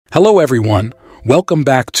Hello everyone, welcome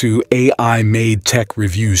back to AI Made Tech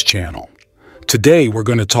Reviews channel. Today we're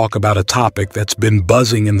going to talk about a topic that's been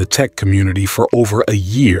buzzing in the tech community for over a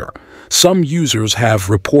year. Some users have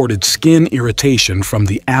reported skin irritation from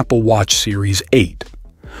the Apple Watch Series 8.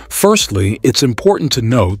 Firstly, it's important to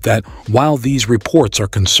note that while these reports are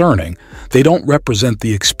concerning, they don't represent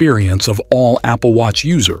the experience of all Apple Watch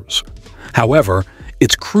users. However,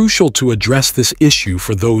 it's crucial to address this issue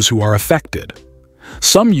for those who are affected.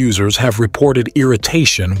 Some users have reported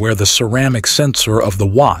irritation where the ceramic sensor of the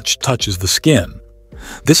watch touches the skin.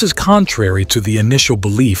 This is contrary to the initial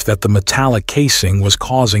belief that the metallic casing was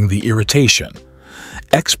causing the irritation.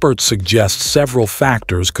 Experts suggest several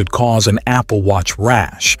factors could cause an Apple Watch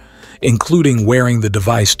rash, including wearing the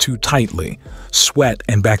device too tightly, sweat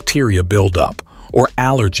and bacteria buildup, or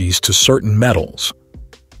allergies to certain metals.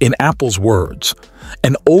 In Apple's words,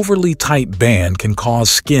 an overly tight band can cause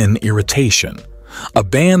skin irritation. A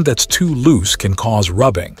band that's too loose can cause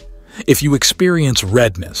rubbing. If you experience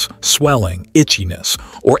redness, swelling, itchiness,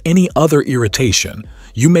 or any other irritation,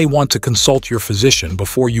 you may want to consult your physician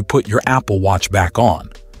before you put your Apple Watch back on.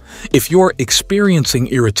 If you're experiencing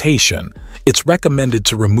irritation, it's recommended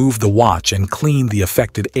to remove the watch and clean the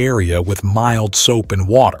affected area with mild soap and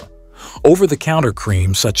water. Over-the-counter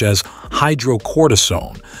creams such as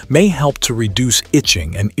hydrocortisone may help to reduce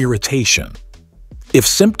itching and irritation. If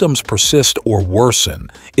symptoms persist or worsen,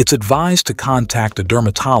 it's advised to contact a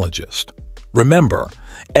dermatologist. Remember,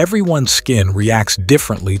 everyone's skin reacts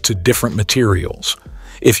differently to different materials.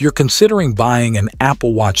 If you're considering buying an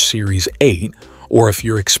Apple Watch Series 8, or if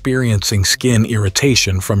you're experiencing skin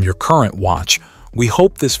irritation from your current watch, we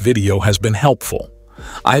hope this video has been helpful.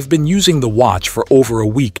 I've been using the watch for over a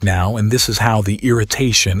week now, and this is how the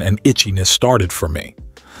irritation and itchiness started for me.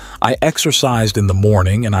 I exercised in the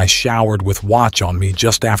morning and I showered with watch on me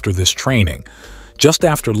just after this training. Just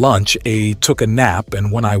after lunch, I took a nap,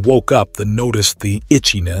 and when I woke up, I noticed the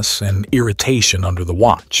itchiness and irritation under the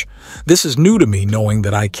watch. This is new to me, knowing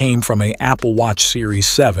that I came from an Apple Watch Series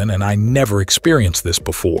 7 and I never experienced this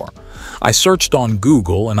before. I searched on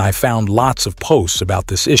Google and I found lots of posts about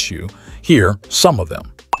this issue. Here, some of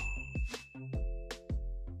them.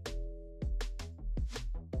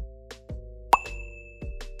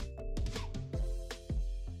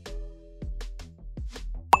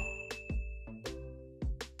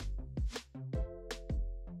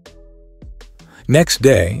 Next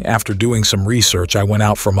day, after doing some research, I went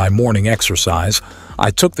out for my morning exercise.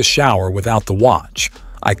 I took the shower without the watch.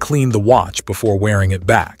 I cleaned the watch before wearing it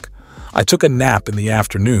back. I took a nap in the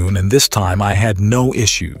afternoon, and this time I had no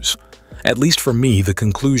issues. At least for me, the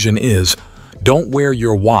conclusion is, don't wear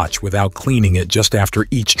your watch without cleaning it just after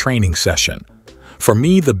each training session. For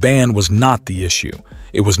me, the band was not the issue.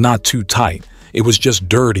 It was not too tight. It was just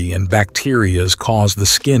dirty, and bacteria caused the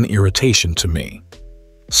skin irritation to me.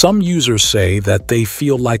 Some users say that they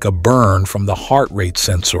feel like a burn from the heart rate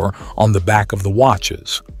sensor on the back of the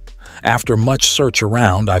watches. After much search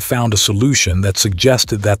around, I found a solution that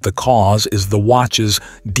suggested that the cause is the watch's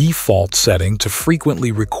default setting to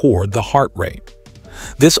frequently record the heart rate.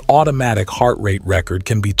 This automatic heart rate record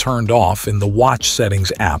can be turned off in the Watch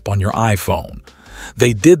Settings app on your iPhone.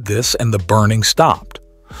 They did this and the burning stopped.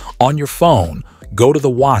 On your phone, go to the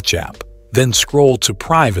Watch app, then scroll to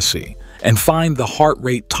Privacy, and find the heart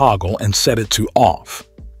rate toggle and set it to off.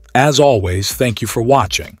 As always, thank you for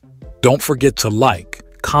watching. Don't forget to like,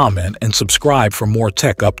 comment, and subscribe for more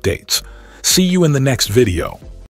tech updates. See you in the next video.